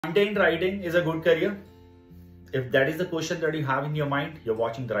Content writing is a good career. If that is the question that you have in your mind, you're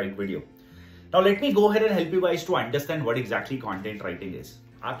watching the right video. Now let me go ahead and help you guys to understand what exactly content writing is.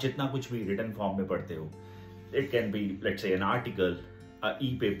 आप जितना कुछ भी written form में पढ़ते हो, it can be, let's say, an article, an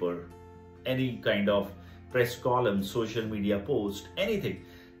e-paper, any kind of press column, social media post, anything.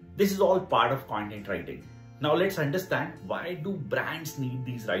 This is all part of content writing. Now let's understand, why do brands need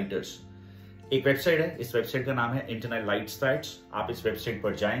these writers? एक website है, इस website का नाम है internet light stats. आप इस website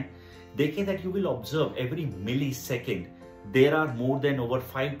पर जाएं, देखें that you will observe every millisecond there are more than over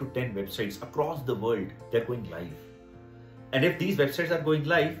 5 to 10 websites across the world. They're going live. And if these websites are going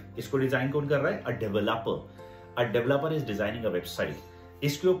live, इसको design कौन कर रहा है? A developer. A developer is designing a website.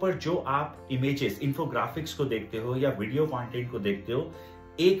 इसके ऊपर जो आप images, infographics को देखते हो या वीडियो कंटेंट को देखते हो,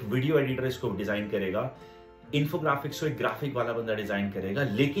 एक वीडियो एडिटर इसको डिजाइन करेगा. इंफोग्राफिक्स को एक ग्राफिक वाला बंदा डिजाइन करेगा,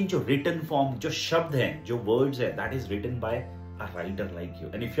 लेकिन जो रिटन फॉर्म, जो शब्द हैं, जो वर्ड्स है, that is written by a writer like you.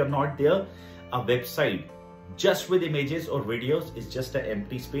 And if you are not there, a website just with images or videos is just an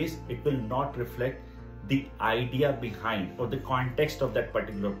empty space. It will not reflect the idea behind or the context of that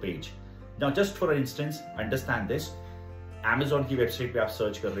particular page. Now just for instance, understand this. Amazon की website पे आप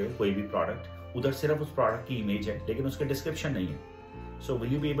search कर रहे हो कोई भी product, उधर सिर्फ उस प्रोडक्ट की इमेज है लेकिन उसका डिस्क्रिप्शन नहीं है. So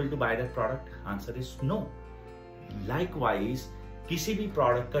will you be able to buy that product? Answer is no. Likewise, किसी भी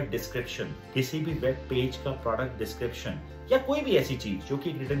प्रोडक्ट का डिस्क्रिप्शन, किसी भी वेब पेज का प्रोडक्ट डिस्क्रिप्शन या कोई भी ऐसी चीज जो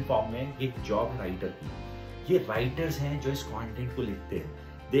कि रिटन फॉर्म में, एक जॉब राइटर की. ये राइटर्स हैं जो इस कंटेंट को लिखते हैं.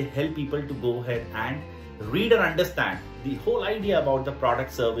 They help people to go ahead and read and understand the whole idea about the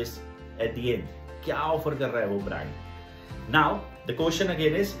product service at the end. क्या ऑफर कर रहा है वो brand. Now the question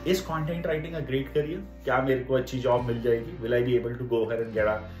again is content writing a great career? क्या मेरे को अच्छी job मिल जाएगी? Will I be able to go ahead and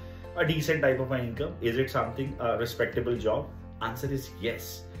gate a decent type of income? Is it something a respectable job? Answer is yes.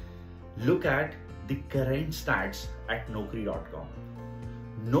 Look at the current stats at Naukri.com.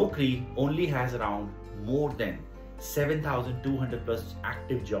 Naukri only has around more than 7,200 plus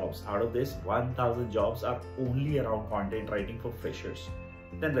active jobs. Out of this, 1,000 jobs are only around content writing for freshers.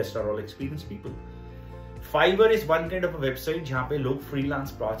 Then rest are all experienced people. Fiverr is one kind of a website जहाँ पे लोग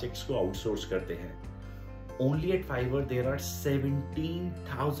freelance projects को outsource करते हैं. Only at Fiverr there are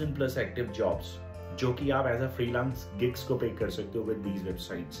 17,000 plus active jobs जो कि आप as a freelance gigs को pay कर सकते हो with these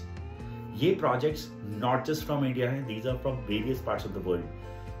websites. ये projects not just from India हैं, these are from various parts of the world.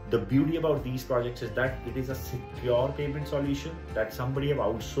 The beauty about these projects is that it is a secure payment solution that somebody have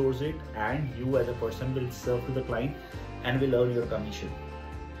outsourced it and you as a person will serve to the client and will earn your commission.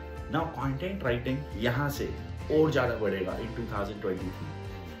 Now content writing यहाँ से और ज़्यादा बढ़ेगा in 2023.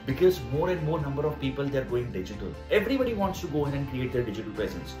 Because more and more number of people, they're going digital. Everybody wants to go ahead and create their digital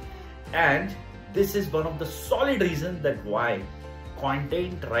presence. And this is one of the solid reasons that why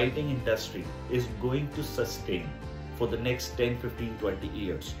content writing industry is going to sustain for the next 10, 15, 20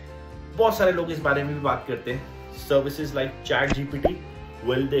 years. बहुत सारे लोग इस बारे में भी बात करते हैं. Services like ChatGPT,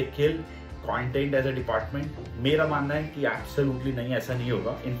 will they kill content as a department? मेरा मानना है कि absolutely नहीं, ऐसा नहीं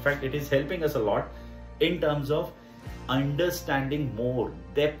होगा. In fact, it is helping us a lot in terms of understanding more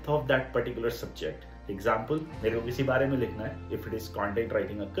depth of that particular subject. Example, मेरे को किसी बारे में लिखना है, if it is content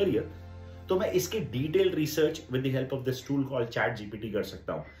writing a career, तो मैं इसके detailed research with the help of this tool called ChatGPT कर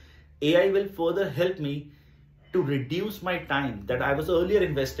सकता हूँ. AI will further help me to reduce my time that I was earlier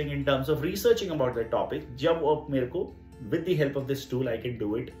investing in terms of researching about that topic. जब अब मेरे को with the help of this tool I can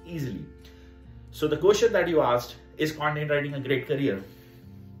do it easily. So the question that you asked, is content writing a great career?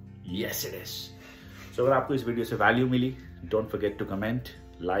 Yes, it is. So अगर आपको इस video से value milli, don't forget to comment,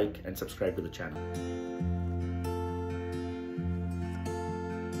 like and subscribe to the channel.